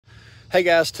Hey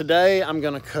guys, today I'm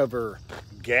going to cover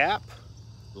gap,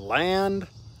 land,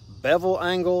 bevel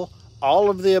angle, all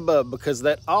of the above, because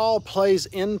that all plays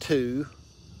into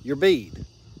your bead.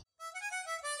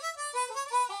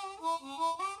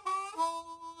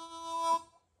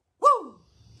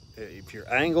 If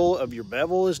your angle of your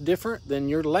bevel is different, then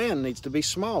your land needs to be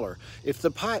smaller. If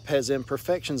the pipe has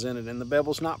imperfections in it and the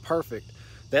bevel's not perfect,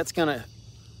 that's going to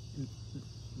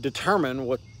determine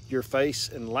what your face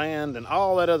and land and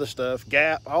all that other stuff,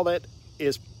 gap, all that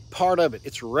is part of it.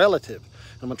 It's relative.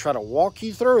 I'm going to try to walk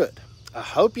you through it. I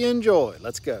hope you enjoy.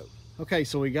 Let's go. Okay,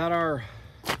 so we got our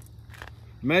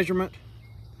measurement.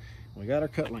 We got our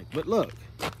cut length. But look,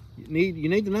 you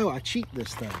need to know I cheat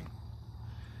this thing.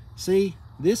 See?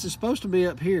 This is supposed to be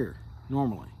up here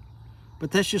normally, but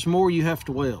that's just more you have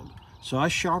to weld. So I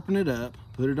sharpen it up,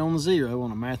 put it on 0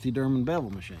 on a Matthew Derman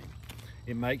bevel machine.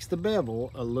 It makes the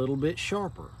bevel a little bit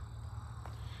sharper.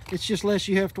 It's just less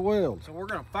you have to weld. So we're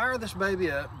gonna fire this baby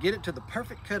up, get it to the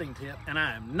perfect cutting tip, and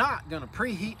I am not gonna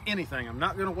preheat anything. I'm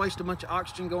not gonna waste a bunch of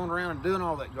oxygen going around and doing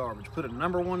all that garbage. Put a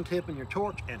 #1 tip in your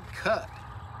torch and cut.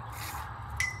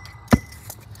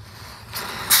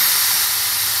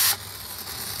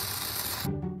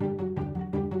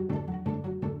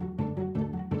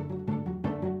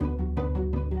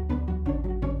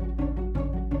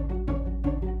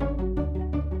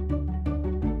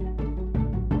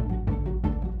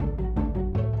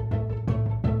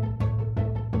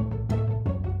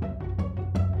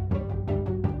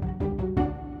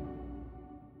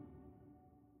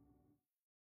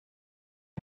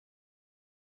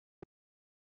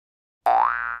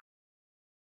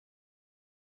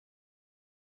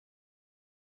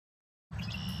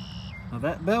 Now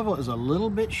that bevel is a little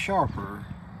bit sharper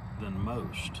than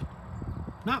most.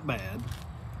 Not bad,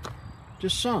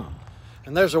 just some.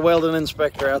 And there's a welding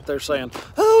inspector out there saying,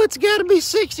 oh, it's gotta be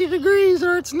 60 degrees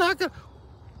or it's not gonna.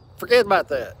 Forget about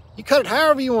that. You cut it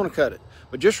however you want to cut it.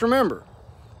 But just remember,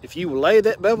 if you lay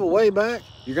that bevel way back,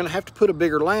 you're gonna have to put a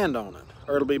bigger land on it,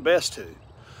 or it'll be best to.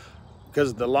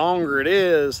 Because the longer it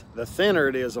is, the thinner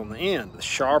it is on the end. The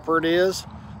sharper it is,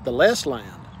 the less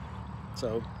land.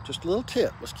 So just a little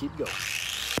tip, let's keep going.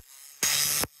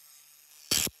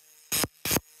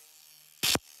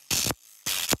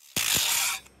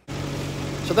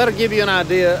 So that'll give you an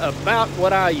idea about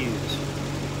what I use.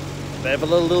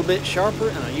 Bevel a little bit sharper,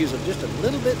 and I use just a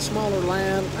little bit smaller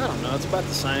land. I don't know, it's about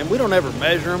the same. We don't ever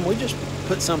measure them, we just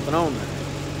put something on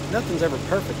there. Nothing's ever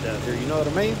perfect out here, you know what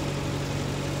I mean?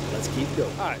 Let's keep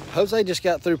going. All right, Jose just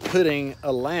got through putting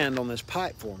a land on this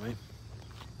pipe for me.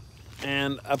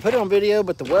 And I put it on video,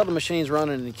 but the welding machine's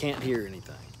running and you can't hear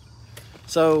anything.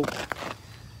 So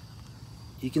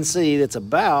you can see that's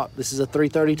about, this is a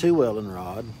 332 welding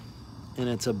rod, and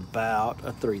it's about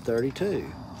a 332.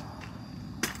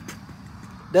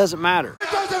 Doesn't matter.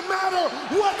 It doesn't matter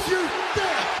what you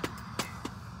think.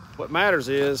 What matters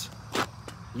is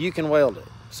you can weld it.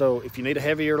 So if you need a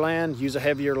heavier land, use a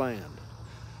heavier land.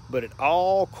 But it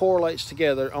all correlates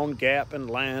together on gap and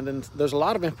land, and there's a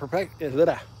lot of imperfections.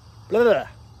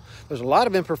 There's a lot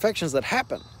of imperfections that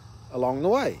happen along the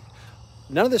way.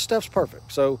 None of this stuff's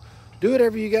perfect. So do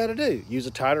whatever you got to do. Use a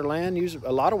tighter land.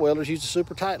 A lot of welders use a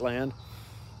super tight land.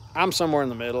 I'm somewhere in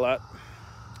the middle. I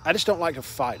just don't like to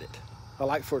fight it. I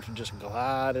like for it to just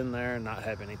glide in there and not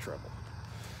have any trouble.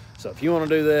 So if you want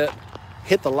to do that,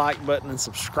 hit the like button and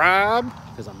subscribe,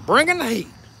 because I'm bringing the heat.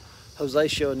 Jose's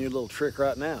showing you a little trick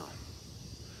right now.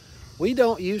 We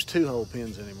don't use 2-hole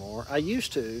pins anymore. I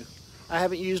used to. I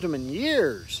haven't used them in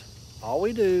years. All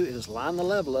we do is line the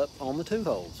level up on the 2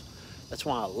 holes. That's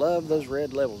why I love those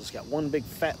red levels. It's got one big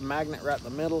fat magnet right in the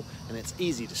middle, and it's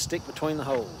easy to stick between the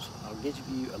holes. I'll give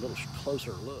you a little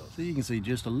closer look. So you can see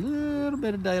just a little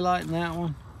bit of daylight in that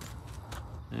one,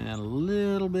 and a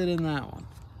little bit in that one.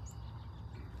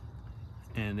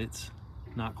 And it's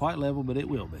not quite level, but it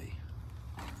will be.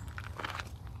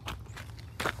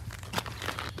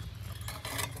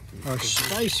 Our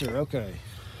spacer, okay.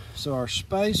 So our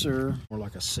spacer, we're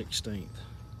like a 16th.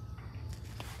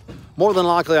 More than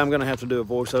likely, I'm gonna have to do a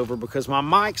voiceover because my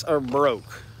mics are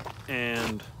broke.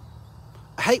 And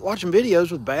I hate watching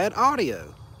videos with bad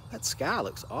audio. That sky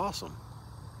looks awesome.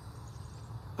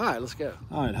 All right, let's go.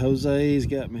 All right, Jose's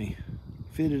got me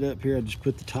fitted up here. I just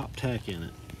put the top tack in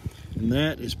it. And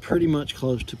that is pretty much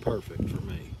close to perfect for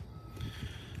me.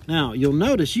 Now, you'll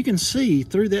notice you can see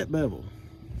through that bevel.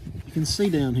 You can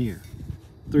see down here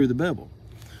through the bevel.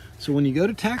 So when you go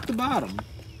to tack the bottom,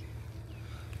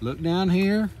 look down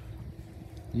here,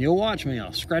 and you'll watch me.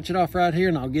 I'll scratch it off right here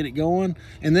and I'll get it going.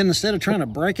 And then instead of trying to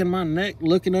break in my neck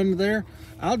looking under there,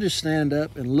 I'll just stand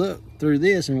up and look through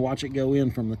this and watch it go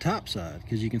in from the top side,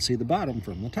 because you can see the bottom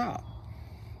from the top.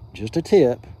 Just a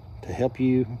tip to help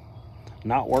you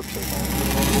not work so hard.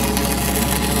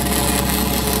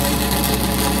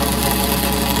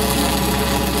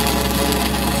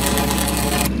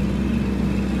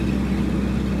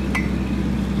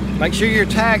 Make sure your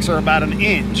tacks are about an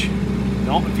inch.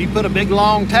 If you put a big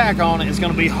long tack on it, it's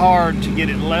going to be hard to get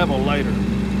it level later.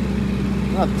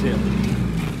 Another tip.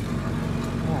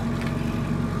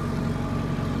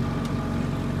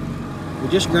 We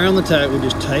just ground the tack. We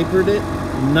just tapered it.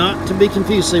 Not to be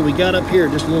confused. See, we got up here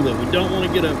just a little bit. We don't want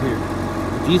to get up here.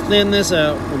 If you thin this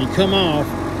out, when you come off,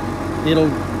 it'll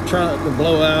try to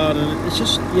blow out, and it's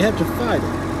just, you have to fight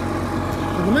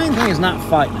it. But the main thing is not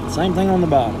fighting it. Same thing on the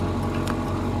bottom.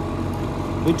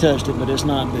 We touched it, but it's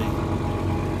not deep.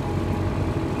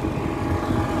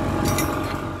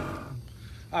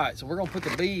 All right, so we're gonna put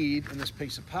the bead in this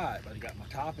piece of pipe. I got my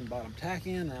top and bottom tack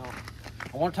in. Now,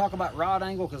 I wanna talk about rod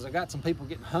angle because I got some people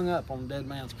getting hung up on Dead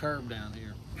Man's Curve down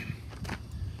here.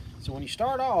 So when you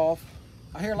start off,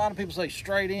 I hear a lot of people say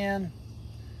straight in.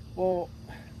 Well,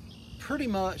 pretty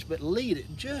much, but lead it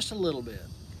just a little bit.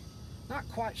 Not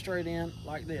quite straight in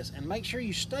like this. And make sure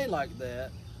you stay like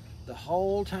that the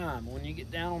whole time. When you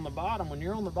get down on the bottom, when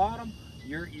you're on the bottom,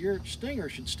 your stinger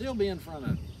should still be in front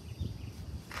of you.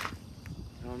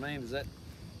 You know what I mean? Is that,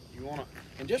 you want to,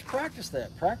 and just practice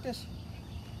that. Practice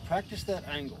that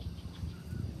angle.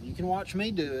 You can watch me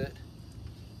do it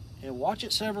and watch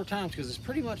it several times because it's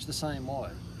pretty much the same way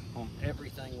on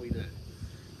everything we do.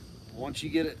 Once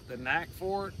you get it, the knack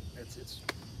for it, it's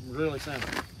really simple.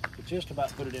 But just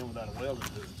about put it in without a welding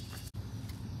tool.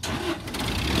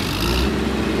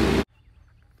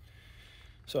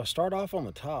 So I start off on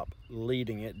the top,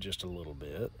 leading it just a little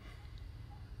bit.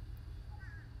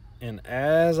 And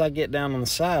as I get down on the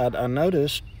side, I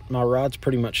noticed my rod's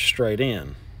pretty much straight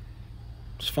in.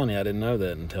 It's funny, I didn't know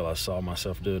that until I saw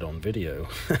myself do it on video.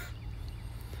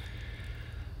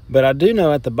 But I do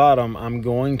know at the bottom, I'm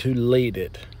going to lead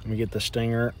it. Let me get the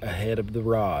stinger ahead of the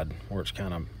rod, where it's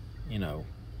kind of, you know,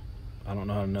 I don't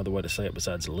know another way to say it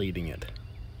besides leading it.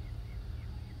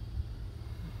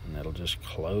 And that'll just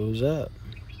close up.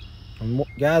 And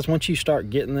guys, once you start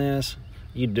getting this,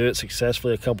 you do it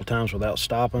successfully a couple times without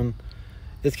stopping,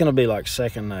 it's going to be like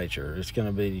second nature. It's going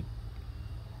to be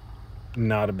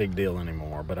not a big deal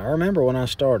anymore. But I remember when I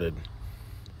started,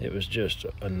 it was just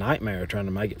a nightmare trying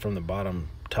to make it from the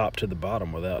top to the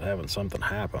bottom without having something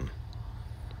happen.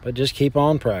 But just keep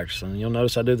on practicing. You'll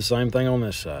notice I do the same thing on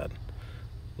this side.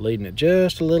 Leading it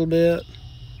just a little bit.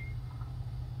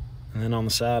 And then on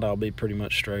the side, I'll be pretty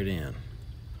much straight in.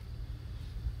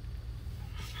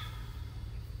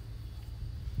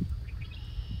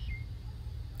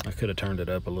 I could have turned it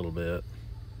up a little bit,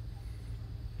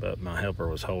 but my helper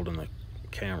was holding the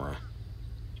camera.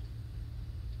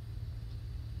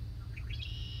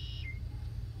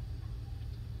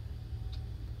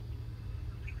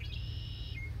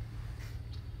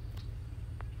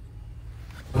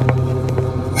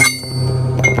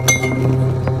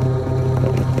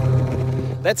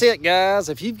 That's it, guys.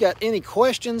 If you've got any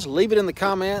questions, leave it in the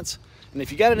comments. And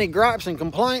if you got any gripes and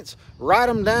complaints, write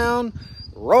them down,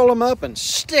 roll them up, and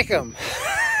stick them.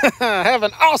 Have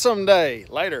an awesome day.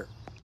 Later.